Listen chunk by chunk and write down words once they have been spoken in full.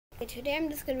today I'm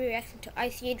just gonna be reacting to I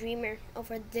See a Dreamer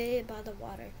over there by the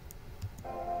water.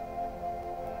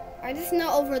 I just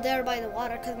know over there by the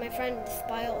water because my friend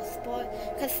spoiled.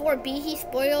 Because 4B he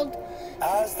spoiled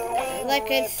like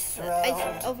it's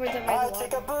over there by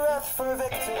the water.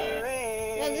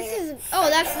 Yeah, this is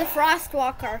that's the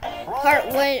Frostwalker part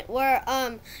where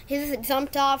he just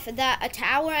jumped off a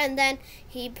tower and then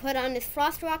he put on his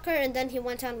Frostwalker and then he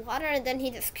went on water and then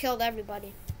he just killed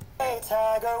everybody. Oh,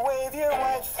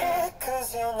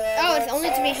 it's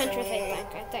only 3 hunters, I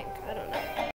think. I don't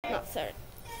know. Not certain.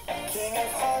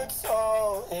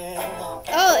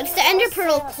 Oh, it's the Ender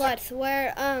Pearl clutch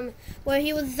where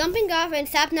he was jumping off and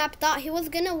Sapnap thought he was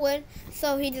gonna win,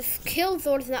 so he just killed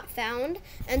Zords Not Found,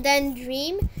 and then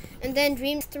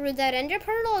Dreams through that Ender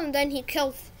Pearl, and then he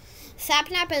kills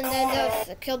Sapnap, and then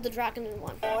just killed the dragon and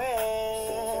won.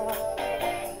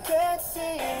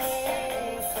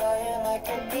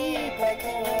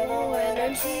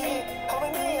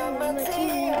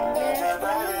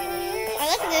 I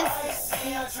like this.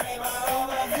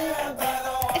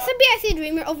 It's a BIC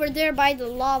Dreamer over there by the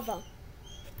lava.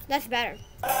 That's better.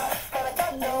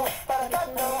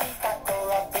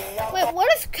 Wait, what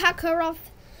is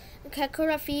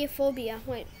Kakuraphiaphobia?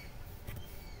 Wait.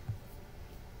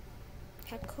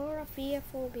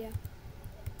 Kakuraphiaphobia.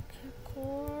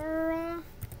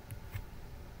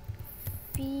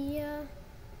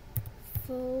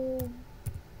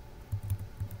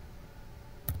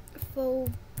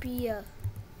 Phobia.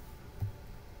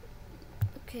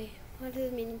 Okay, what does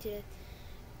it mean to it?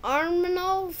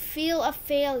 Armino feel a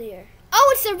failure.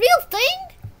 Oh, it's a real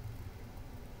thing?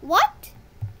 What?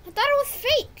 I thought it was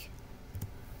fake.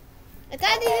 I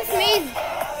thought they just made.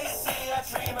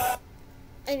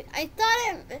 I thought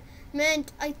it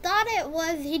meant. I thought it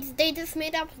was. They just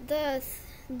made up the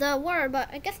word, but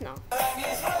I guess not.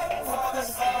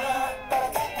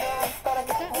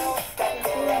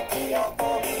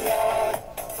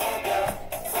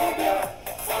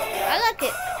 I like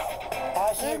it.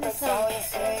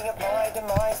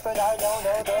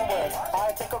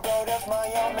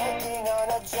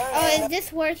 Oh, is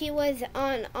this where he was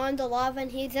on the lava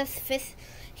and he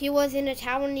was in a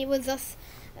tower and he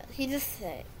just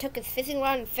took his fishing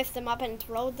rod and fished them up and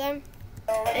throwed them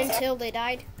until they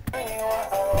died? I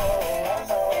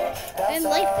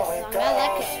like this song. I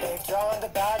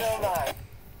like it.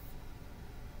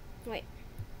 Wait.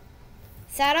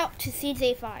 Shout out to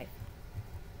CJ5.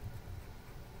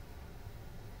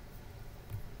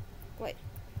 Wait.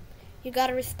 You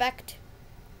gotta respect.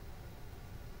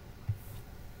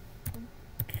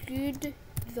 Good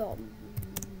job,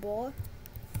 boy.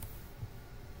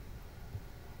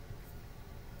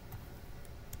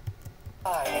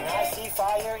 And I see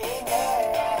fire in your eyes.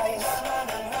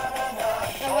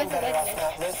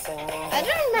 I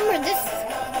don't remember this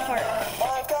part.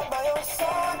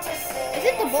 Is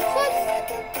it the booklet? I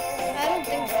don't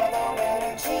think so.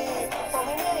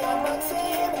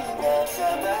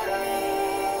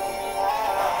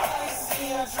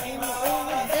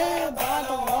 By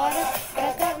the water, I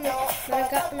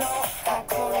got no.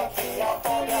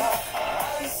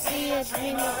 I see a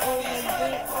dreamer over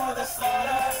there on the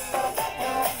slaughter.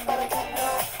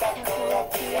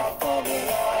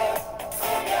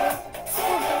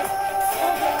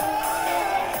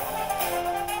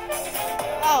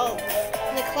 Oh,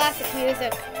 the classic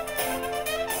music.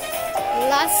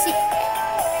 Classic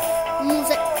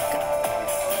music.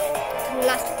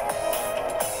 Classic.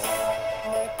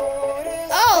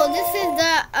 Oh, this is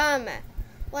the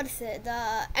what is it?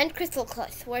 The End Crystal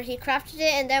Clutch, where he crafted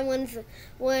it, and then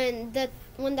when the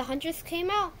hunters came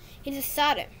out, he just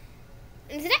shot it.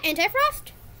 Is that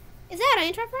Antifrost? Is that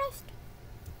Antifrost?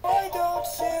 Why don't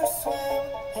you swim?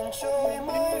 Enjoy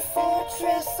my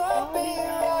fortress. I'll be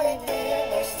right here.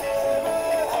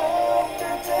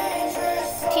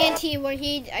 TNT, where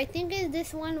I think is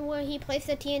this one where he placed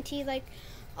the TNT like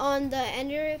on the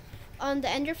ender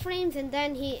frames, and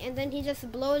then he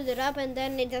just blows it up, and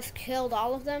then it just killed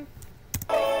all of them.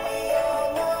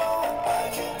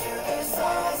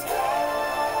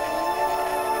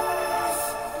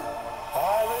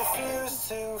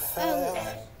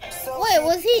 Wait,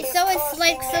 was he? So it's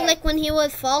like when he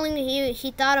was falling,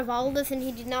 he thought of all of this, and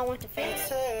he did not want to fail.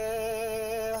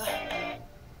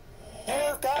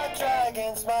 You've got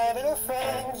dragons, my little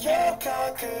friend. You'll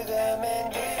conquer them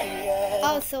in the end.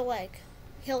 Oh, so like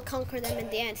he'll conquer them in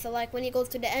the end. So like when he goes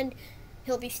to the end,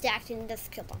 he'll be stacked and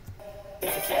just kill them.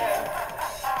 If you can.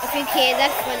 If you can,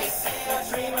 that's funny.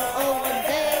 Over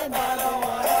there by the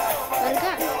water. What I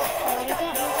got?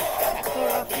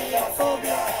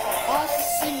 I'll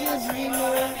see you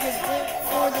dreamer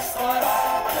for the slaughter.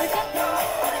 What I got?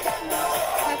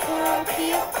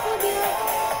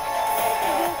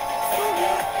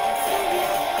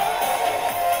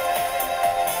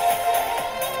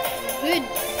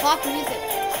 good pop music.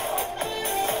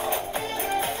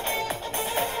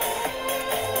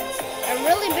 A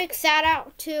really big shout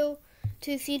out to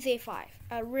CJ5.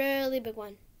 A really big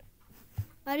one.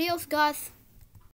 Adios, guys.